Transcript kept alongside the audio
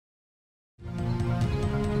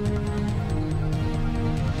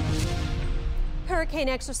Hurricane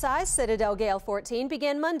exercise Citadel Gale 14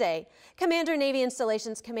 began Monday. Commander Navy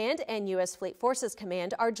Installations Command and U.S. Fleet Forces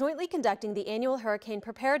Command are jointly conducting the annual hurricane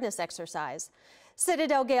preparedness exercise.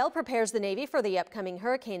 Citadel Gale prepares the Navy for the upcoming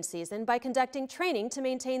hurricane season by conducting training to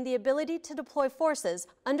maintain the ability to deploy forces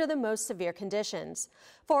under the most severe conditions.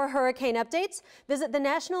 For hurricane updates, visit the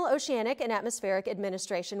National Oceanic and Atmospheric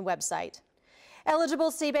Administration website. Eligible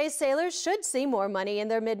sea-based sailors should see more money in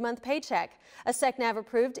their mid-month paycheck. A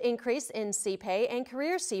SECNAV-approved increase in sea pay and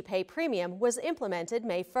career sea pay premium was implemented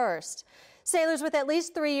May 1st. Sailors with at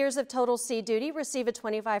least 3 years of total sea duty receive a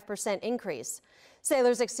 25% increase.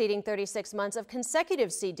 Sailors exceeding 36 months of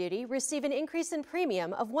consecutive sea duty receive an increase in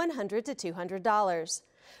premium of $100 to $200.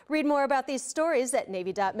 Read more about these stories at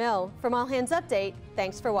Navy.mil. From All Hands Update,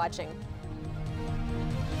 thanks for watching.